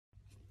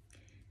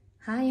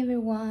Hi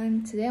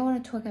everyone, today I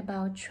want to talk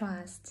about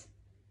trust.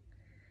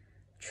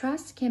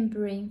 Trust can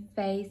bring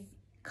faith,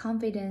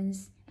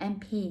 confidence,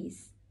 and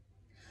peace.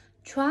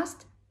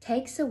 Trust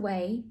takes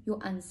away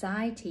your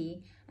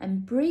anxiety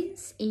and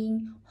brings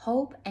in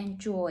hope and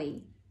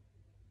joy.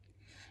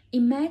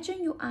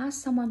 Imagine you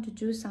ask someone to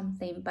do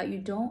something but you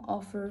don't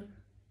offer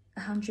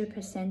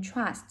 100%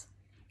 trust.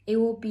 It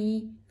will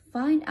be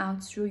found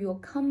out through your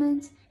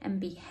comments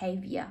and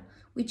behavior,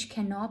 which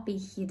cannot be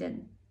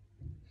hidden.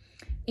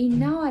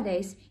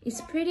 Nowadays,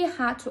 it's pretty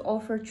hard to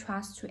offer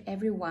trust to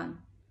everyone.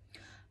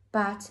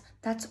 But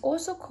that's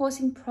also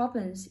causing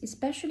problems,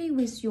 especially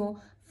with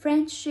your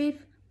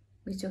friendship,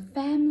 with your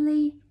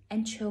family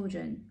and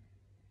children.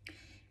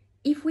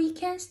 If we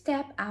can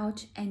step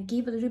out and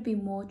give a little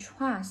bit more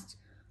trust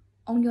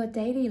on your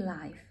daily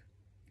life,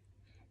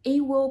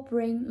 it will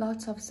bring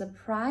lots of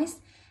surprise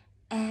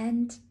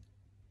and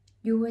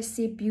you will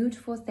see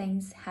beautiful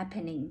things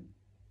happening.